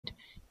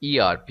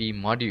ERP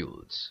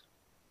modules.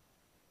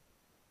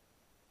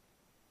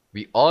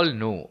 We all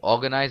know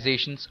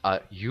organizations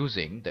are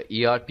using the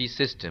ERP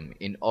system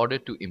in order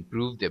to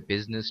improve their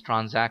business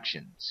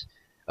transactions.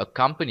 A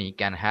company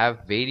can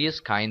have various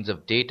kinds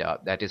of data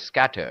that is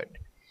scattered.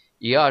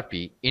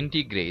 ERP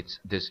integrates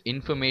this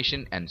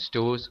information and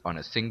stores on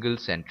a single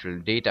central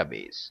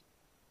database.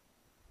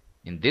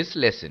 In this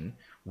lesson,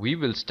 we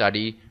will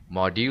study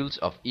modules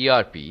of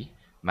ERP,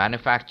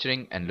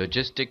 manufacturing and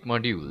logistic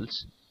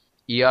modules,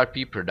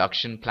 ERP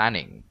production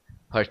planning,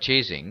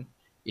 purchasing,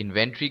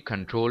 inventory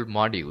control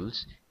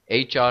modules,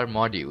 HR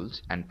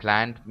modules, and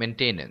plant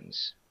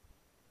maintenance.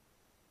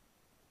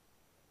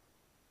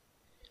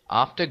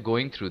 After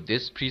going through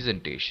this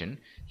presentation,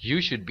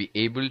 you should be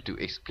able to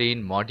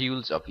explain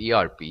modules of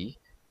ERP,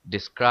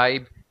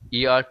 describe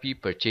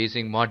ERP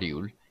purchasing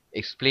module,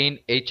 explain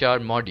HR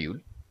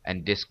module,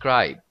 and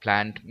describe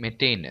plant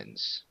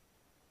maintenance.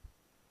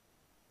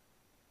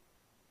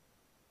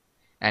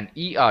 An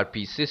ERP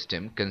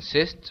system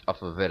consists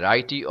of a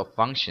variety of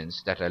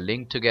functions that are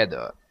linked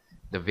together.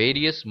 The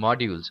various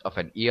modules of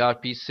an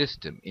ERP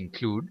system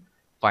include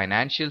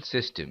financial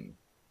system,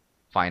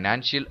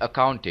 financial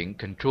accounting,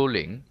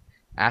 controlling,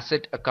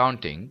 asset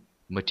accounting,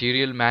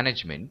 material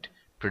management,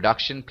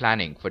 production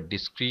planning for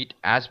discrete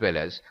as well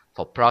as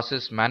for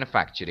process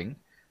manufacturing,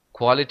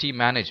 quality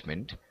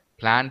management,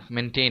 plant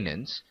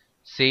maintenance,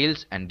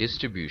 sales and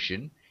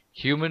distribution,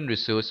 human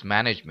resource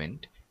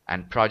management,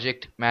 and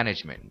project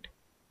management.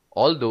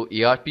 Although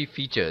ERP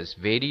features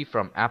vary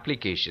from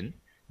application,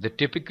 the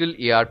typical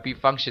ERP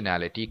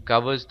functionality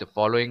covers the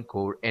following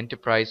core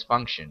enterprise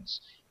functions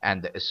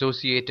and the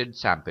associated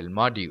sample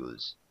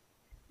modules.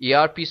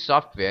 ERP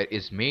software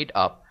is made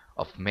up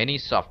of many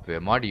software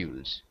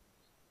modules.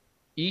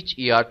 Each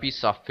ERP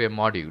software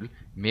module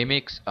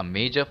mimics a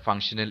major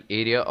functional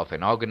area of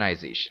an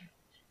organization.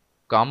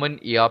 Common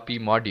ERP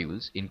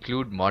modules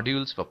include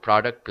modules for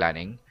product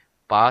planning,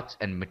 parts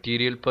and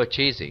material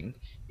purchasing,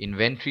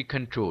 inventory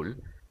control,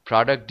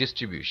 product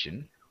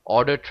distribution,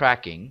 order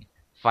tracking,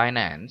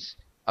 finance,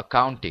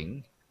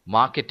 accounting,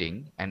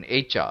 marketing, and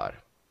HR.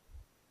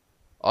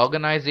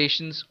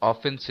 Organizations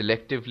often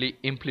selectively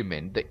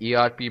implement the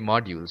ERP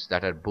modules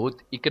that are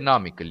both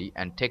economically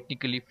and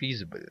technically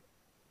feasible.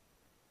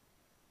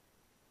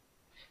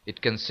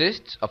 It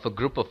consists of a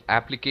group of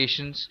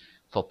applications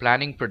for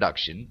planning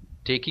production,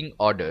 taking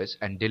orders,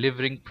 and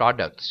delivering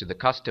products to the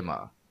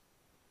customer.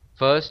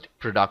 First,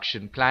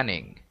 production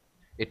planning.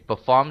 It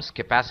performs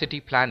capacity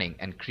planning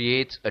and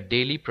creates a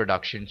daily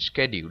production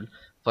schedule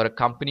for a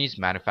company's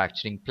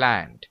manufacturing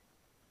plant.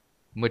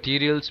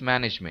 Materials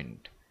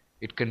management.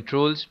 It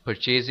controls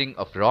purchasing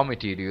of raw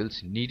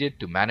materials needed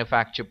to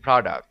manufacture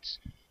products.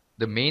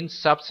 The main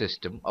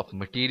subsystem of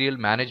material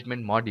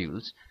management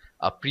modules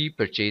are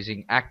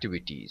pre-purchasing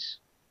activities.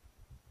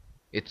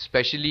 It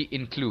specially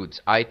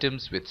includes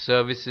items with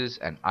services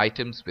and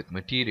items with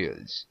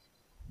materials.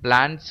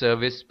 Planned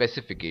service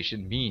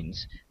specification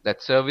means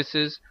that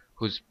services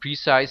whose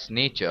precise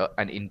nature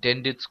and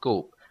intended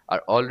scope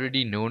are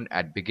already known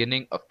at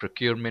beginning of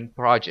procurement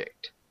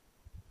project.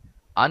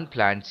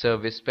 Unplanned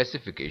service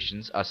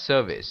specifications are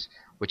service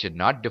which are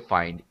not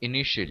defined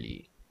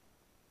initially.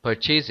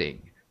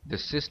 Purchasing. The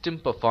system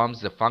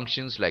performs the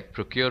functions like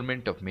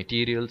procurement of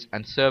materials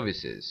and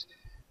services,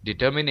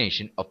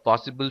 determination of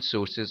possible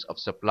sources of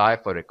supply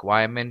for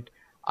requirement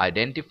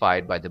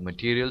identified by the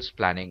materials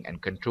planning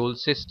and control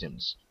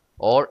systems,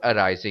 or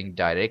arising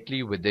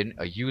directly within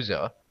a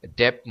user,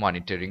 depth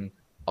monitoring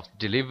of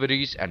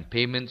deliveries and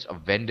payments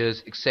of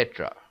vendors,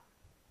 etc.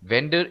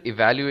 Vendor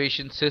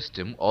evaluation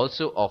system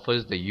also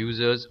offers the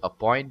users a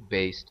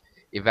point-based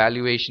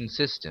evaluation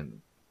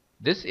system.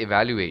 This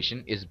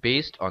evaluation is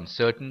based on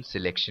certain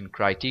selection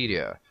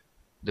criteria.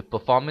 The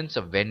performance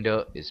of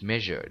vendor is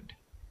measured.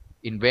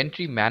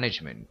 Inventory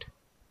management.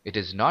 It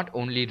is not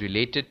only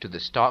related to the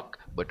stock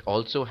but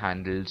also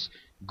handles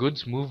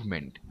goods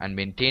movement and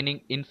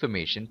maintaining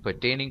information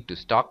pertaining to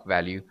stock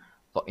value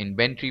for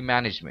inventory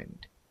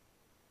management.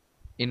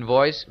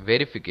 Invoice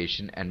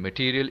verification and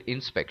material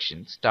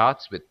inspection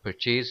starts with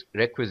purchase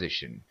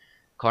requisition,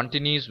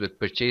 continues with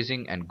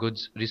purchasing and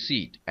goods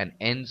receipt, and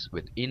ends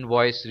with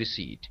invoice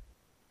receipt.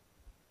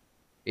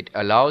 It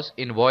allows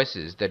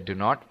invoices that do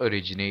not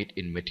originate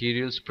in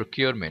materials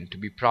procurement to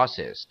be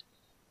processed.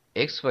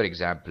 For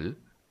example,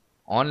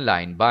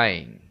 online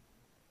buying.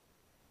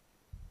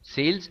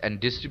 Sales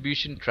and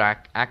distribution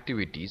track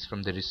activities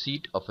from the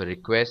receipt of a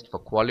request for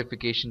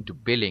qualification to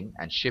billing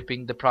and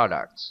shipping the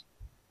products.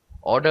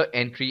 Order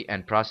entry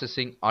and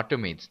processing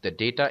automates the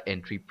data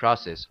entry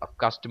process of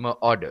customer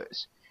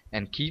orders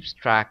and keeps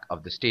track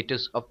of the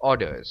status of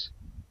orders.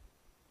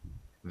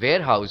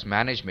 Warehouse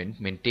management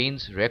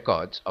maintains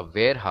records of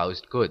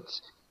warehoused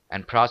goods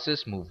and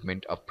process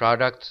movement of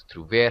products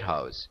through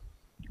warehouse.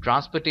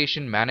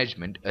 Transportation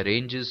management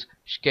arranges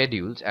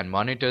schedules and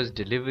monitors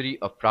delivery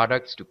of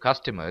products to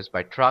customers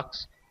by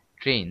trucks,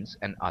 trains,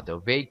 and other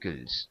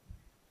vehicles.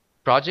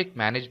 Project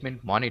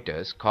management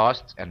monitors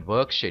costs and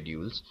work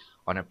schedules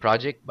on a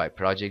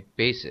project-by-project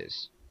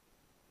basis.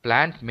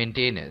 Plant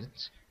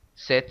maintenance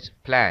sets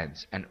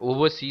plans and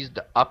oversees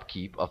the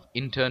upkeep of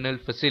internal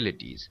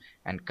facilities,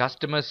 and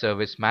customer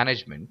service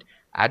management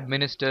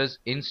administers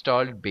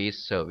installed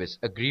base service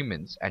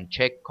agreements and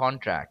check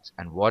contracts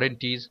and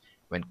warranties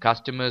when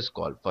customers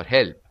call for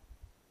help.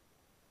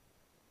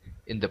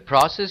 In the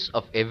process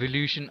of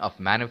evolution of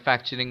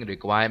manufacturing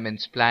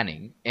requirements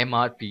planning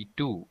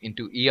 (MRP2)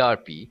 into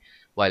ERP,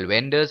 while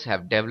vendors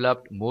have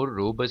developed more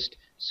robust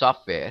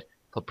software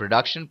for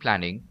production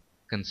planning,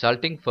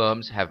 consulting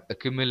firms have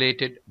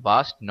accumulated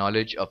vast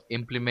knowledge of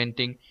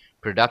implementing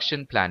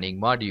production planning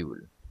module.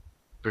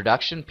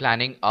 Production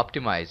planning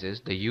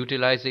optimizes the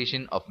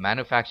utilization of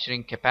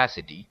manufacturing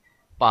capacity,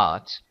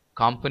 parts,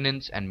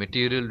 components, and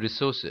material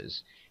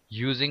resources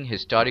using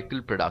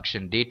historical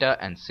production data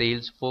and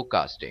sales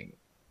forecasting.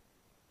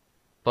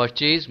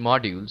 Purchase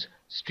modules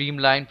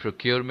streamline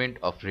procurement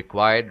of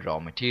required raw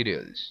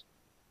materials.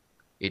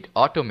 It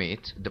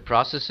automates the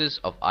processes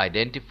of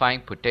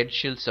identifying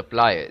potential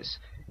suppliers,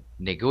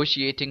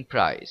 negotiating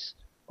price,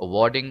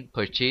 awarding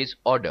purchase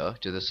order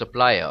to the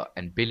supplier,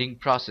 and billing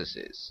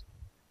processes.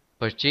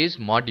 Purchase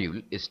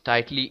module is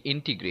tightly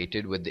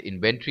integrated with the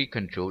inventory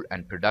control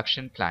and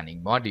production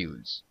planning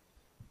modules.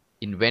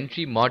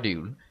 Inventory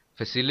module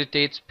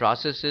facilitates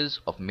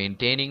processes of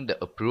maintaining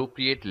the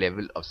appropriate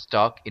level of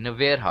stock in a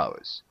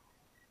warehouse.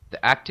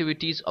 The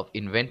activities of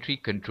inventory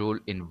control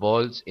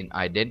involves in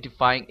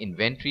identifying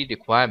inventory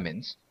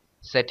requirements,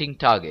 setting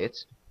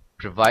targets,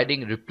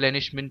 providing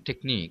replenishment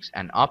techniques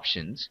and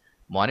options,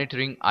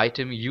 monitoring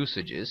item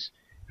usages,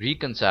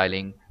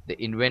 reconciling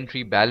the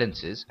inventory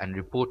balances, and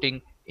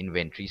reporting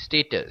inventory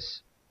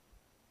status.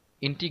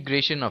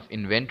 Integration of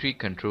inventory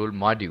control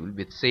module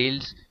with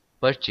sales,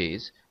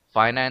 purchase,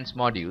 finance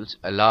modules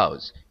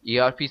allows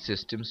ERP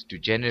systems to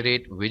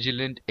generate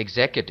vigilant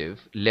executive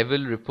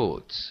level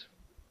reports.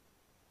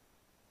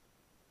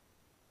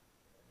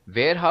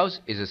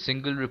 Warehouse is a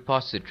single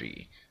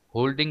repository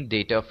holding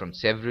data from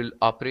several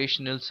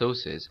operational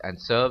sources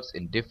and serves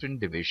in different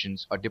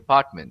divisions or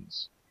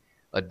departments.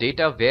 A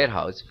data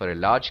warehouse for a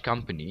large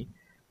company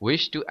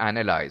wish to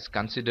analyze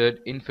considered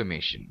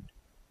information.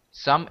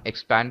 Some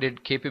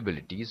expanded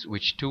capabilities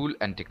which tool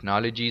and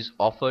technologies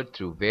offered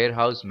through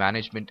warehouse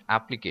management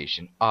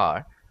application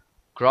are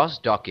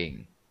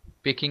cross-docking,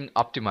 picking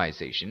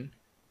optimization,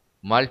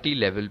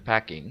 multi-level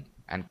packing,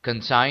 and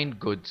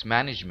consigned goods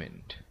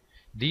management.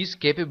 These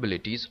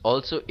capabilities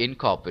also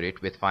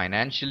incorporate with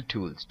financial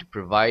tools to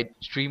provide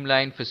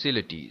streamlined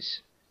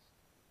facilities.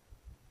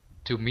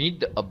 To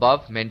meet the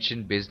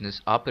above-mentioned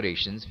business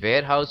operations,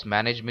 warehouse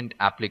management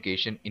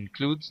application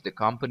includes the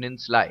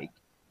components like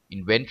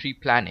inventory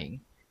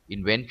planning,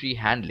 inventory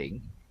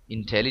handling,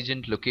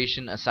 intelligent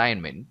location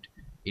assignment,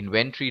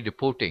 inventory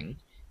reporting,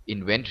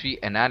 inventory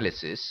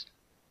analysis,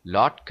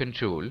 lot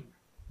control,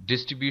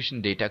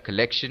 distribution data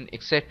collection,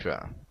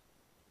 etc.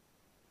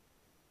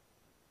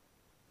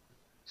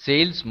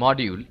 Sales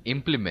module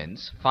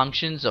implements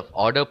functions of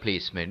order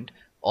placement,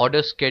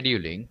 order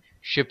scheduling,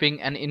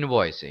 shipping, and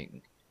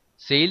invoicing.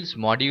 Sales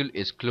module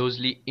is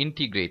closely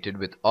integrated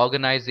with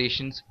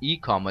organizations'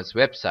 e-commerce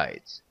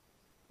websites.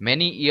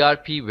 Many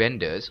ERP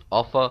vendors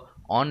offer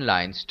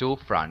online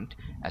storefront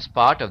as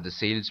part of the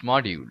sales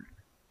module.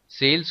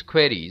 Sales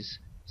queries,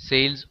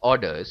 sales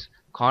orders,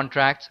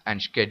 contracts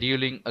and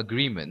scheduling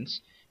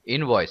agreements,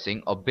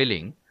 invoicing or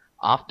billing,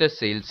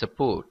 after-sales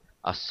support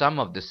are some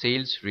of the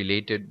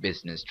sales-related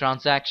business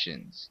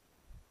transactions.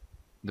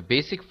 The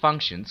basic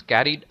functions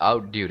carried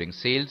out during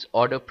sales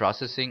order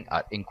processing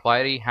are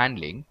inquiry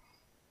handling,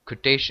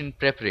 quotation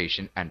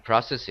preparation and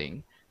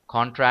processing,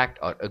 contract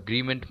or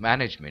agreement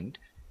management,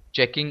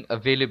 checking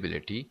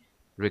availability,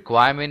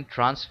 requirement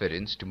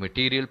transference to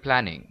material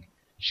planning,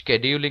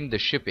 scheduling the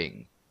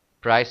shipping,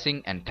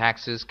 pricing and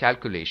taxes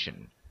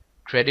calculation,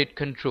 credit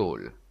control,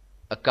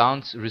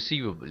 accounts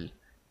receivable,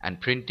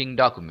 and printing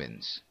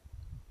documents.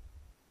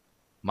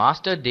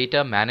 Master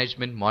Data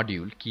Management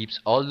module keeps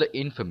all the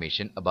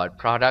information about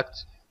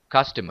products,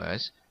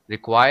 customers,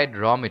 required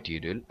raw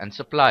material, and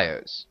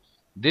suppliers.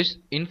 This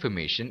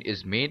information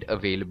is made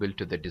available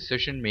to the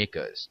decision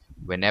makers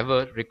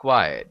whenever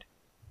required.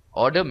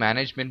 Order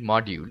Management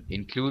module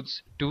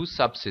includes two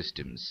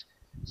subsystems,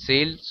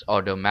 Sales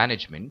Order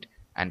Management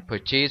and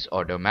Purchase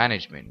Order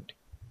Management.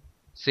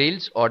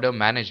 Sales Order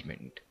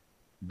Management.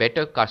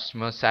 Better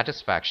customer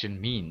satisfaction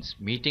means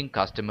meeting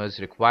customers'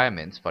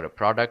 requirements for a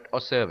product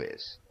or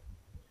service.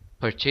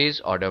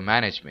 Purchase Order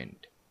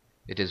Management.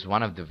 It is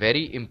one of the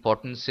very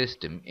important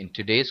systems in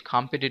today's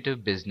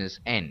competitive business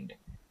end.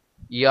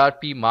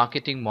 ERP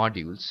marketing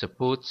module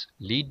supports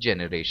lead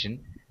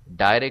generation,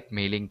 direct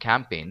mailing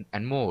campaign,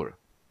 and more.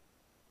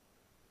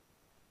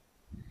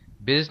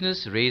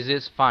 Business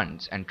raises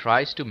funds and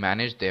tries to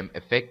manage them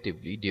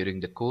effectively during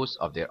the course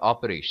of their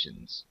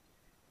operations.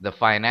 The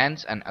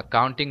Finance and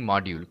Accounting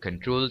module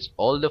controls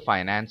all the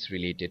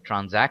finance-related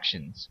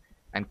transactions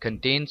and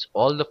contains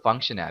all the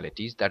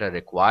functionalities that are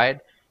required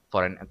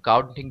for an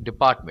accounting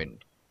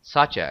department,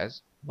 such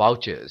as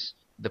vouchers,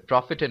 the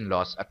profit and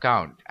loss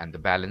account, and the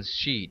balance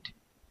sheet.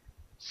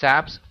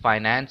 SAP's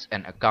Finance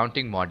and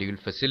Accounting module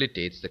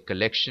facilitates the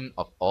collection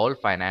of all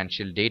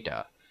financial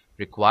data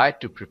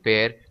required to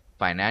prepare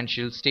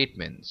financial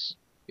statements.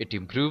 It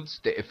improves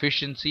the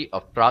efficiency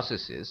of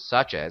processes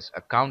such as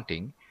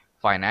accounting,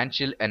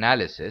 financial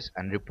analysis,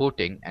 and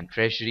reporting and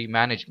treasury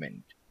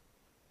management.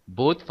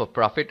 Both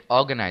for-profit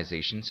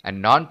organizations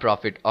and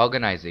non-profit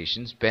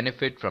organizations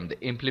benefit from the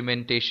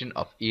implementation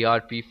of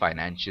ERP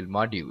financial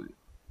module.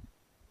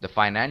 The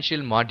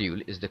financial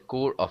module is the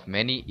core of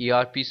many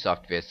ERP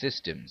software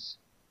systems.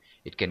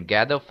 It can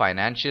gather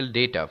financial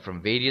data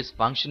from various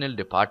functional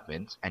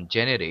departments and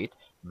generate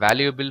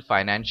valuable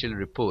financial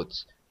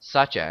reports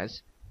such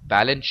as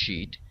balance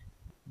sheet,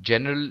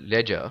 general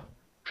ledger,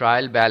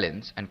 trial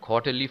balance, and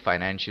quarterly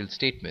financial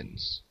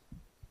statements.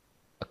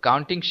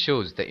 Accounting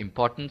shows the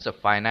importance of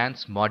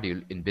finance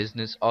module in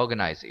business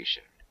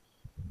organization.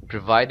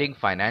 Providing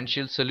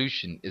financial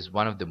solution is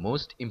one of the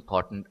most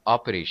important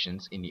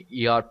operations in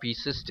the ERP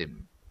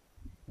system.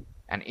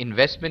 And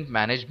investment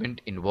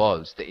management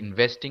involves the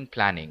investing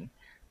planning,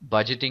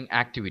 budgeting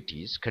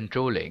activities,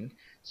 controlling,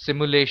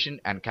 simulation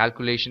and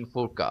calculation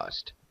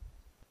forecast.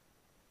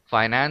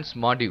 Finance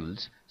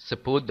modules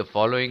support the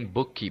following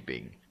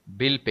bookkeeping,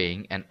 bill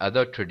paying and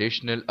other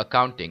traditional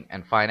accounting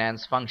and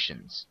finance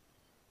functions.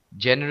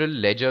 General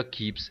ledger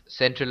keeps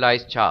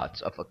centralized charts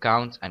of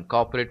accounts and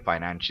corporate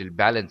financial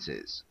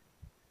balances.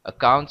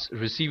 Accounts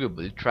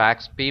receivable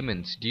tracks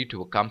payments due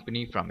to a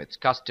company from its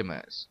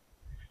customers.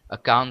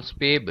 Accounts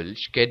payable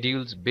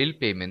schedules bill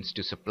payments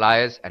to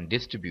suppliers and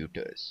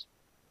distributors.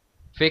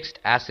 Fixed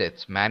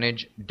assets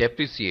manage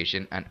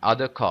depreciation and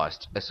other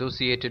costs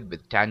associated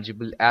with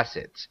tangible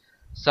assets,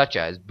 such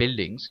as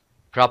buildings,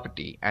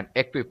 property, and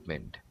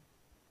equipment.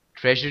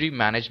 Treasury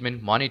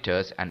management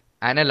monitors and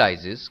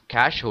analyzes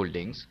cash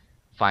holdings,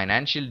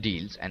 financial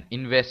deals, and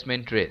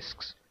investment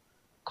risks.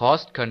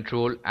 Cost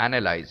control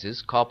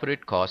analyzes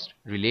corporate costs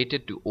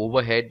related to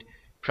overhead,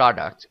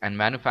 products, and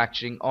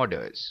manufacturing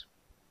orders.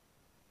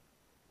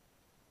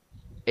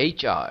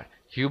 HR,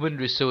 Human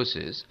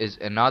Resources, is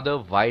another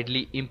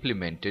widely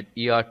implemented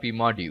ERP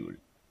module.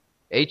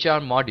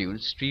 HR module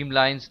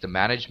streamlines the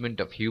management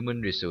of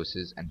human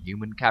resources and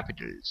human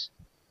capitals.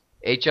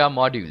 HR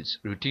modules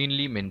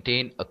routinely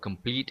maintain a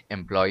complete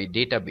employee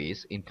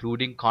database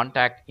including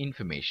contact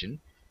information,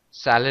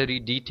 salary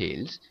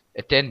details,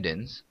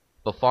 attendance,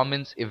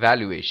 performance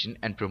evaluation,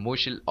 and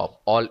promotion of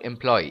all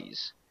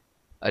employees.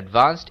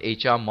 Advanced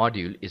HR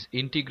module is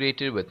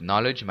integrated with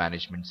knowledge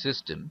management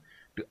system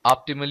to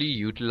optimally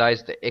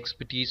utilize the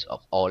expertise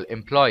of all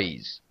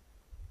employees.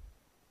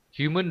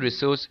 Human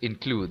resource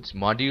includes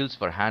modules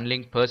for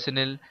handling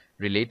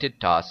personnel-related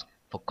tasks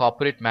for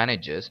corporate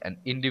managers and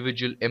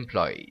individual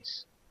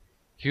employees.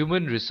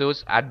 Human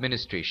resource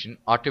administration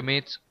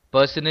automates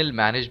personnel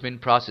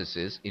management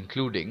processes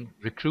including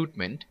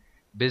recruitment,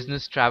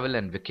 business travel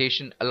and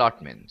vacation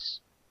allotments.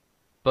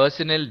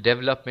 Personnel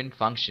development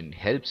function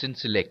helps in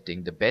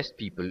selecting the best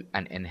people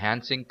and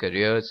enhancing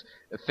careers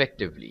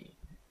effectively.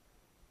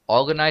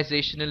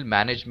 Organizational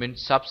management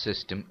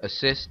subsystem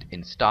assist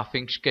in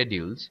staffing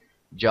schedules,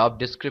 job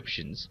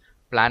descriptions,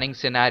 planning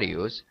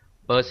scenarios,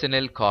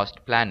 personnel cost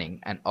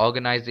planning, and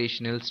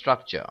organizational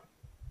structure.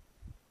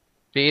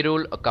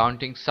 Payroll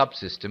accounting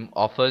subsystem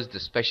offers the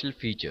special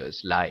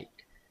features like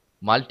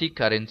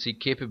multi-currency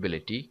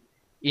capability,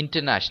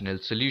 international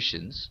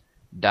solutions,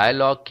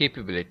 dialogue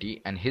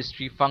capability and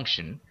history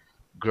function,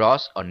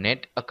 gross or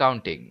net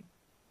accounting.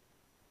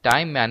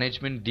 Time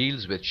management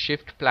deals with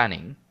shift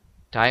planning,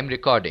 time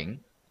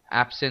recording,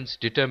 absence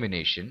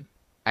determination,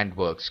 and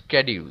work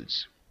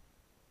schedules.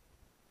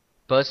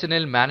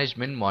 Personnel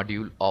management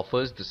module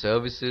offers the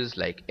services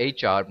like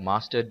HR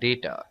master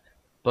data,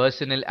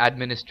 personnel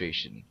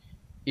administration,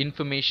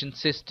 information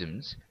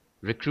systems,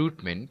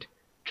 recruitment,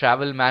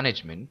 travel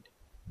management,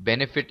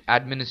 benefit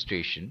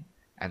administration,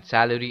 and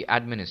salary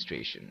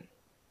administration.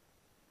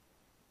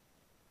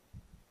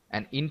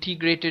 An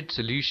integrated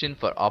solution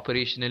for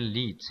operational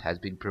needs has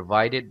been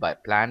provided by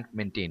Plant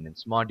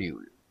Maintenance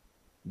module.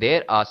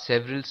 There are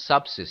several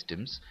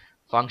subsystems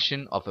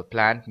function of a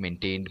plant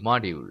maintained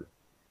module.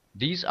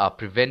 These are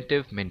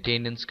preventive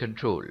maintenance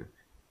control,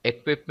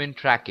 equipment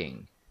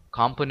tracking,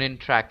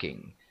 component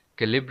tracking,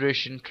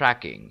 calibration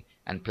tracking,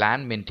 and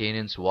plant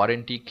maintenance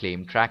warranty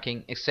claim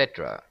tracking,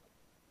 etc.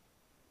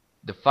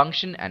 The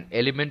function and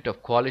element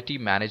of quality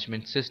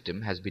management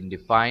system has been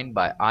defined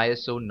by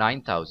ISO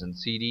 9000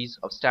 series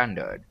of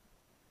standard.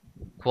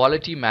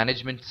 Quality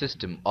management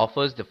system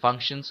offers the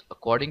functions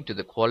according to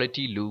the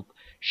quality loop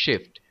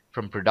shift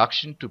from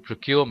production to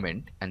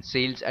procurement and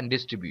sales and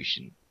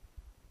distribution.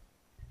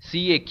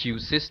 CAQ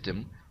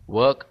system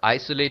work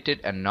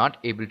isolated and not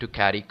able to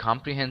carry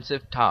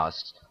comprehensive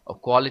tasks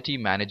of quality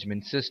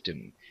management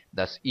system.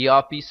 Thus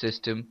ERP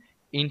system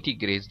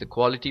integrates the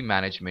quality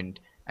management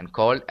and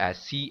called as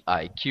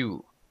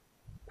CIQ.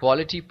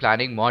 Quality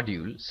planning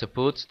module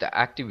supports the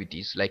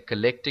activities like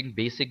collecting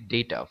basic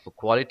data for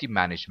quality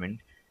management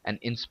and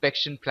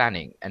inspection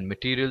planning and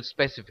material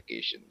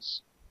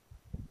specifications.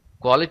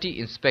 Quality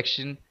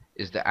inspection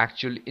is the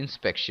actual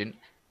inspection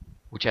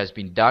which has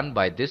been done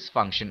by this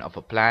function of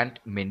a plant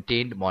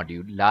maintained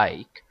module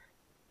like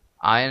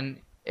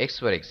iron X,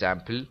 for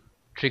example,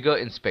 trigger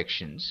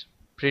inspections,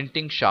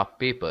 printing sharp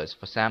papers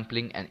for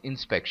sampling and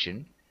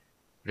inspection,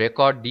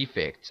 record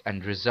defects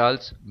and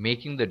results,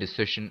 making the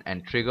decision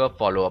and trigger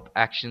follow-up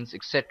actions,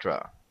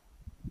 etc.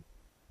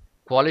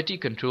 Quality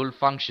control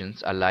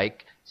functions are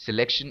like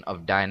selection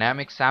of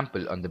dynamic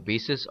sample on the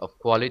basis of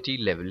quality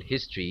level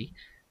history,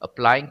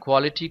 applying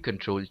quality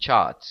control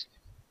charts,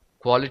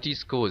 quality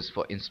scores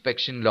for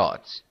inspection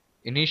lots,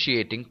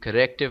 initiating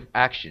corrective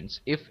actions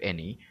if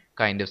any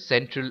kind of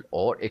central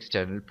or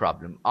external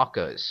problem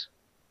occurs.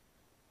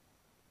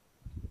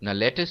 Now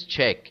let us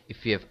check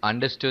if we have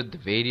understood the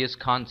various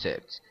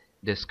concepts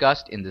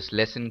discussed in this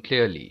lesson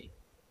clearly.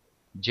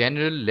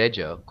 General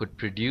ledger could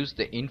produce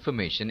the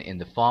information in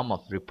the form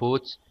of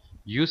reports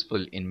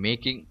useful in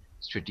making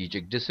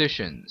strategic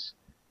decisions.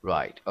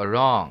 Right or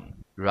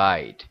wrong?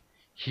 Right.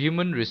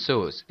 Human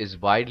resource is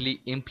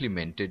widely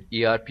implemented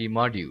ERP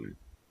module.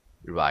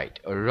 Right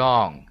or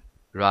wrong?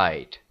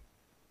 Right.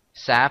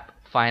 SAP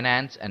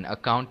Finance and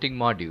Accounting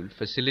module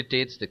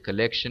facilitates the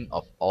collection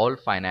of all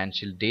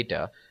financial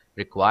data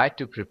required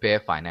to prepare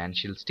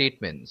financial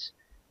statements.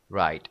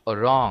 Right or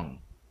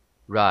wrong?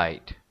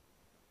 Right.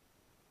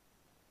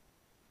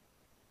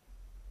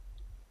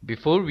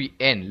 Before we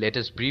end, let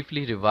us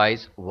briefly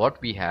revise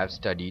what we have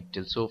studied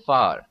till so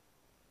far.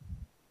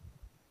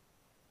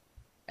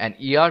 An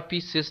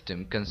ERP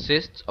system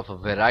consists of a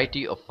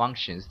variety of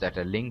functions that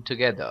are linked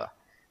together.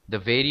 The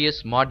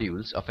various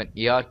modules of an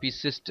ERP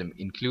system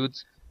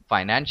includes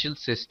financial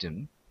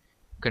system,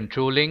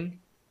 controlling,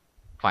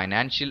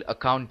 financial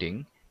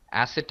accounting,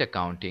 asset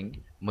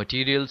accounting,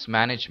 materials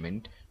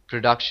management,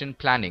 production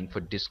planning for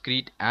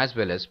discrete as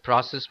well as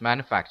process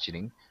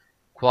manufacturing,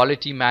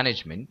 quality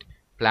management,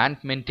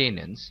 plant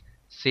maintenance,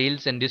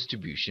 sales and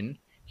distribution,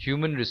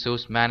 human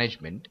resource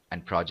management,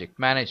 and project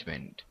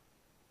management.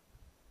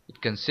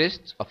 It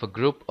consists of a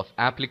group of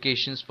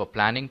applications for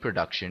planning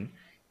production,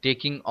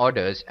 taking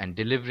orders and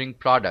delivering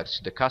products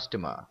to the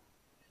customer.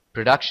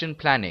 Production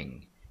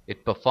planning.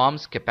 It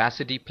performs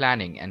capacity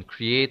planning and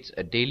creates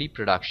a daily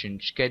production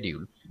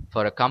schedule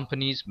for a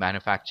company's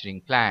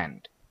manufacturing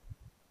plant.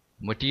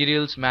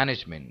 Materials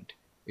management.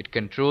 It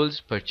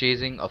controls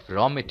purchasing of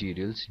raw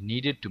materials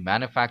needed to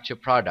manufacture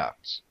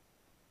products.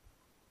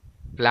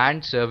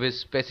 Planned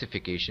service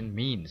specification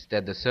means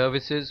that the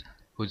services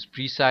whose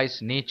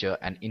precise nature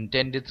and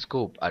intended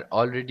scope are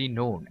already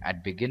known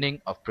at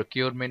beginning of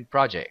procurement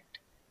project.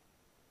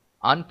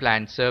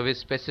 Unplanned service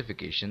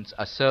specifications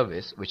are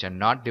services which are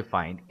not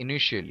defined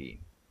initially.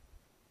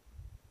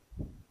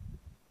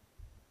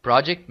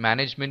 Project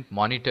management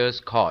monitors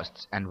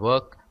costs and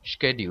work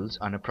schedules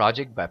on a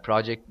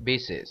project-by-project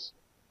basis.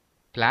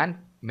 Plant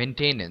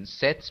maintenance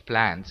sets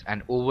plans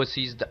and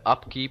oversees the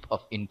upkeep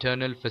of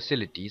internal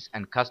facilities,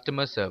 and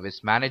customer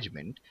service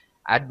management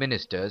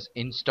administers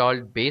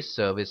installed base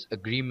service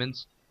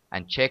agreements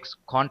and checks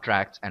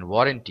contracts and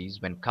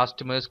warranties when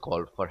customers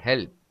call for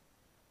help.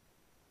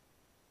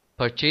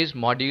 Purchase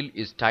module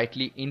is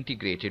tightly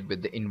integrated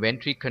with the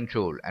inventory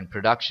control and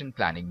production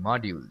planning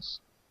modules.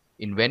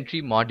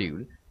 Inventory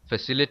module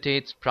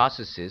facilitates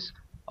processes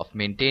of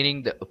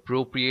maintaining the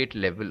appropriate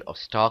level of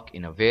stock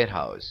in a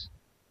warehouse.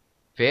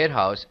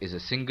 Warehouse is a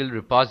single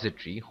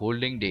repository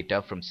holding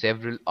data from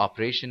several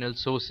operational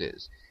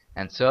sources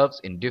and serves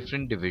in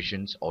different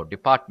divisions or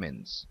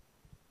departments.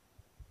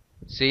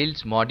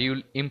 Sales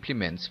module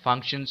implements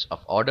functions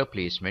of order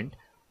placement,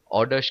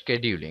 order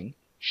scheduling,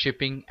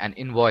 shipping, and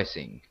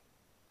invoicing.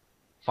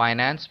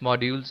 Finance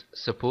modules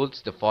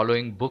supports the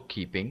following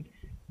bookkeeping,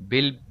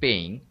 bill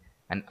paying,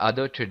 and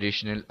other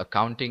traditional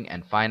accounting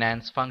and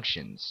finance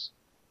functions.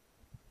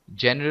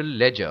 General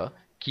ledger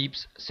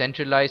keeps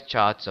centralized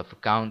charts of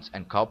accounts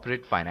and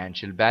corporate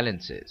financial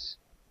balances.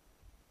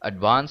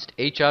 Advanced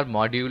HR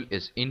module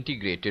is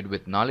integrated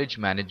with knowledge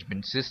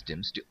management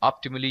systems to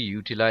optimally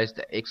utilize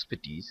the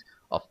expertise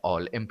of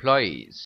all employees.